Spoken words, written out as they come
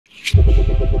So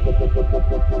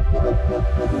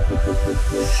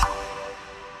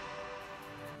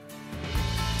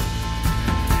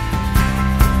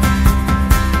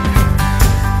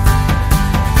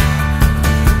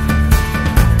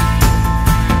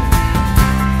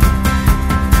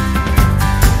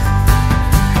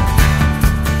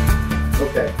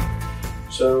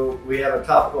we have a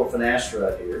topical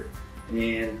finasteride here,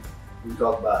 and we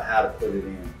talk about how to put it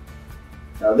in.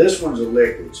 Now this one's a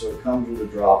liquid, so it comes with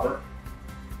a dropper.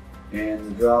 And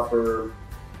the dropper,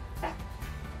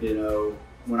 you know,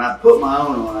 when I put my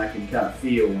own on, I can kind of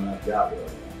feel when I've got one on.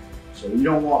 So you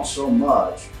don't want so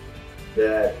much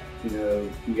that, you know,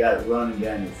 you got it running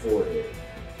down your forehead.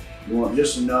 You want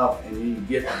just enough, and you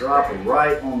get the dropper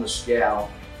right on the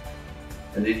scalp,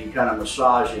 and then you kind of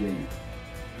massage it in.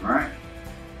 All right?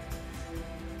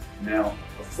 Now,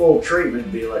 a full treatment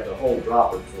would be like a whole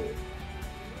dropper full.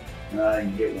 And I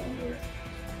didn't get one there,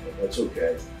 but that's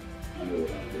okay. I know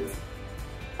what I'm doing.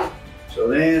 So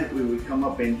then we would come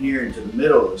up in here into the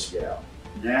middle of the scalp.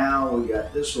 Now we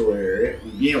got this little area.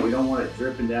 Again, we don't want it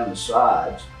dripping down the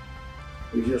sides.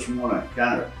 We just want to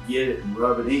kind of get it and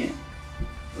rub it in.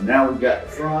 So now we've got the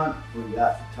front, we've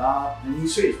got the top, and you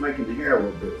see it's making the hair a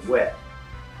little bit wet.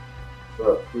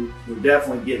 But we're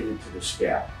definitely getting into the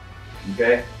scalp,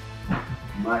 okay?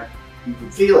 You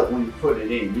can feel it when you put it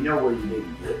in. You know where you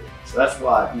didn't get it. So that's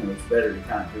why, you know, it's better to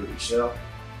kind of do it yourself.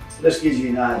 So this gives you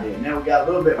an idea. Now we've got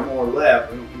a little bit more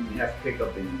left. We don't even have to pick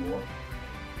up anymore.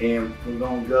 And we're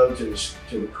going to go to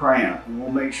the crown. And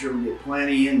we'll make sure we get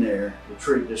plenty in there to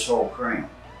treat this whole crown.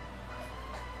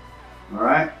 All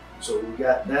right? So we've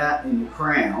got that in the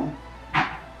crown.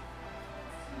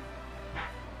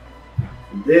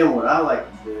 And then what I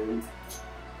like to do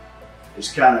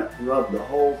is kind of rub the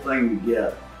whole thing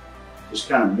together. Just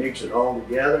kind of mix it all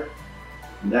together,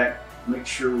 and that makes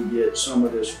sure we get some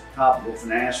of this topical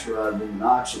finasteride and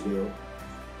Minoxidil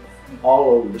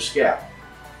all over the scalp.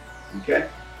 Okay?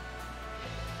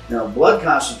 Now, blood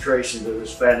concentrations of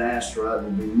this finasteride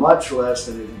will be much less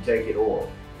than if you take it oral.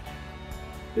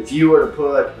 If you were to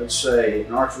put, let's say,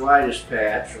 an arthritis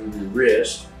patch on your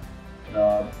wrist,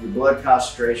 your blood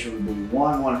concentration would be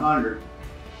 1/100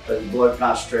 of the blood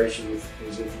concentration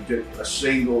is if you took a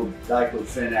single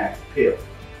diclofenac pill.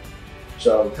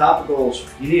 So topicals,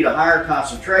 you need a higher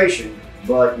concentration,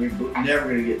 but you're never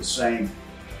going to get the same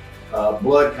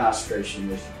blood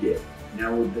concentration as you get.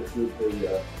 Now with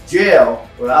the gel,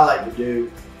 what I like to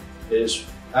do is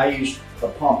I use a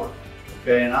pumper,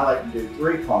 okay, and I like to do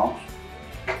 3 pumps.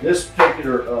 This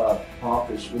particular pump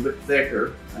is a little bit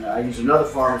thicker. I use another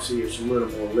pharmacy, it's a little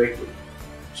more liquid.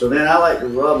 So then I like to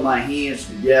rub my hands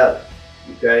together,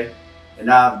 okay? And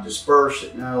I disperse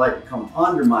it. And I like to come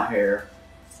under my hair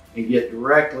and get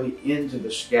directly into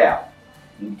the scalp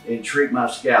and treat my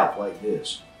scalp like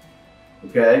this,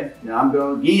 okay? Now I'm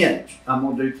going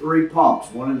to do 3 pumps,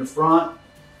 one in the front,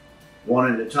 one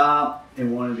in the top,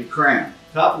 and one in the crown.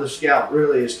 Top of the scalp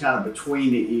really is kind of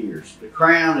between the ears. The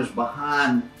crown is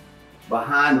behind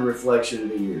the reflection of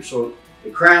the ears. So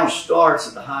the crown starts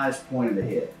at the highest point of the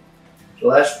head. So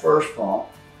that's the first pump.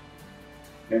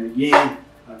 And again,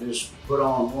 I just put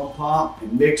on 1 pump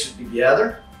and mix it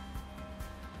together.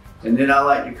 And then I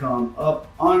like to come up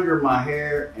under my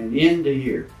hair and into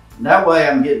here. And that way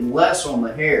I'm getting less on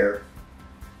the hair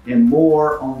and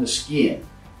more on the skin.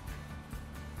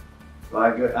 So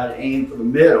I aim for the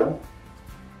middle.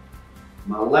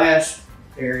 My last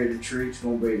area to treat is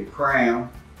going to be the crown.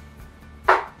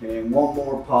 And 1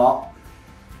 more pump.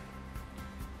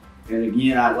 And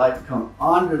again, I'd like to come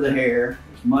under the hair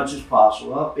as much as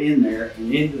possible, up in there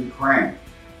and into the crown.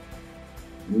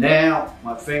 Now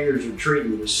my fingers are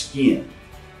treating the skin.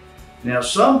 Now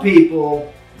some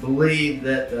people believe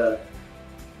that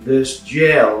this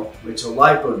gel, it's a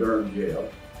lipoderm gel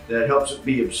that helps it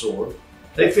be absorbed.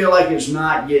 They feel like it's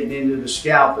not getting into the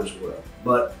scalp as well,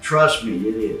 but trust me,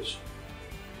 it is.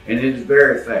 And it is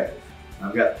very effective.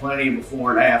 I've got plenty of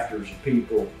before and afters of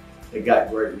people that got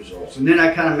great results. And then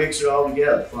I kind of mix it all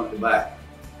together, front to back.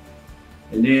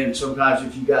 And then sometimes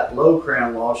if you got low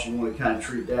crown loss, you want to kind of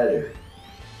treat that area.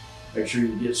 Make sure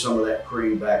you get some of that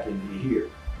cream back into here,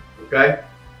 okay?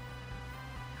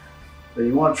 So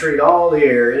you want to treat all the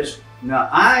areas. Now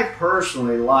I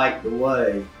personally like the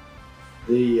way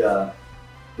the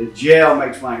gel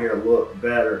makes my hair look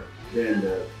better than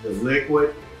the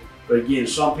liquid. But again,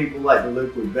 some people like the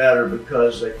liquid better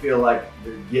because they feel like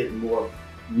they're getting more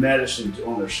medicine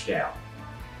on their scalp.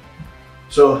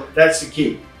 So that's the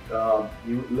key.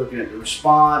 You're looking at the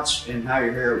response and how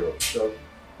your hair looks. So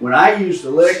when I use the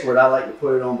liquid, I like to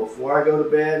put it on before I go to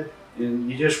bed. And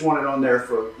you just want it on there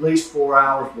for at least 4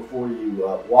 hours before you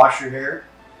wash your hair.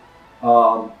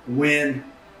 When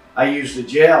I use the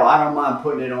gel, I don't mind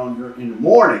putting it on in the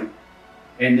morning,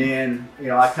 and then, you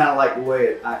know, I kind of like the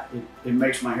way it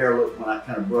makes my hair look when I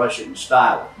kind of brush it and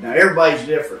style it. Now, everybody's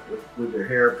different with their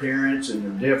hair appearance, and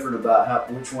they're different about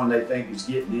which one they think is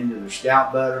getting into their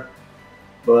scalp better.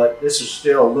 But this is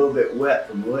still a little bit wet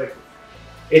from the liquid.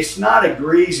 It's not a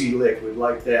greasy liquid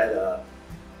like that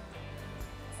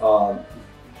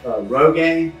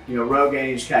Rogaine. You know,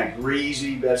 Rogaine is kind of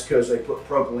greasy. That's because they put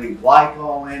propylene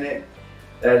glycol in it.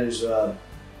 That is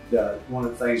one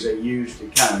of the things they use to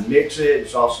kind of mix it.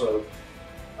 It's also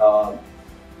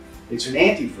it's an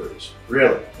antifreeze,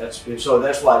 really. So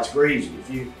that's why it's greasy.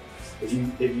 If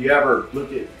you ever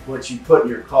look at what you put in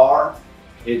your car,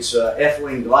 it's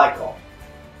ethylene glycol.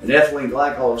 And ethylene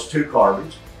glycol is 2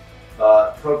 carbons.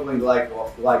 Propylene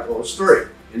glycol is 3,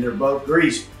 and they're both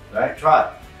greasy. Right? Try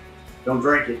it. Don't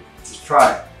drink it. Just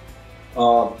try it.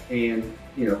 And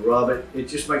you know, rub it. It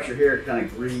just makes your hair kind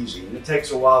of greasy, and it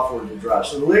takes a while for it to dry.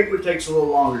 So the liquid takes a little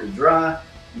longer to dry.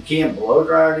 You can blow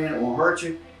dry it in; it won't hurt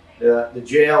you. The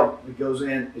gel that goes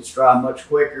in, it's dry much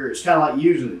quicker. It's kind of like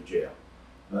using a gel,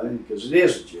 right? Because it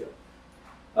is a gel.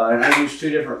 And I use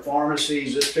 2 different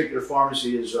pharmacies. This particular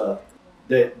pharmacy is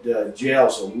the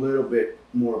gel's a little bit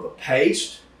more of a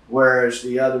paste, whereas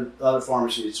the other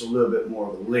pharmacy, it's a little bit more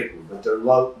of a liquid, but they're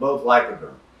both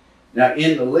lipoderm. Now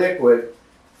in the liquid,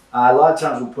 a lot of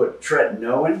times we put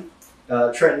tretinoin.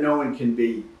 Tretinoin can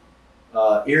be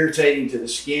irritating to the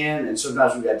skin, and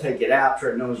sometimes we've got to take it out.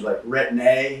 Tretinoin is like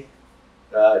retin-A.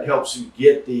 It helps you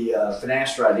get the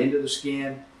finasteride into the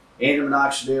skin, and the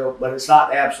minoxidil, but it's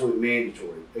not absolutely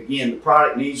mandatory. Again, the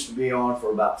product needs to be on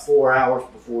for about 4 hours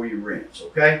before you rinse,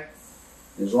 okay?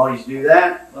 As long as you do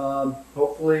that,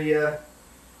 hopefully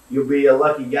you'll be a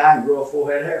lucky guy and grow a full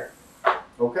head of hair.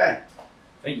 Okay.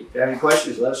 Thank you. If you have any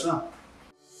questions, let us know.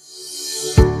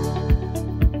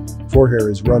 ForHair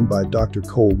is run by Dr.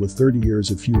 Cole with 30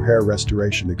 years of hair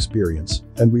restoration experience,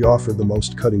 and we offer the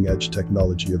most cutting-edge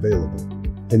technology available.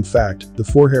 In fact, the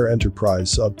ForHair Enterprise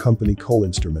sub-company Cole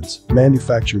Instruments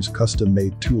manufactures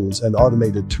custom-made tools and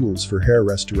automated tools for hair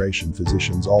restoration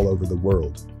physicians all over the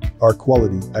world. Our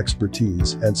quality,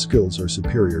 expertise, and skills are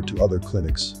superior to other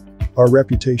clinics. Our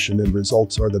reputation and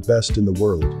results are the best in the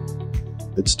world.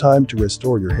 It's time to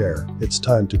restore your hair. It's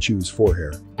time to choose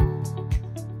ForHair.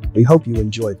 We hope you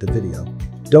enjoyed the video.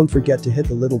 Don't forget to hit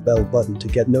the little bell button to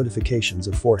get notifications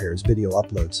of ForHair's video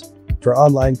uploads. For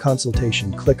online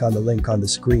consultation, click on the link on the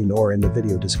screen or in the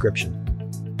video description.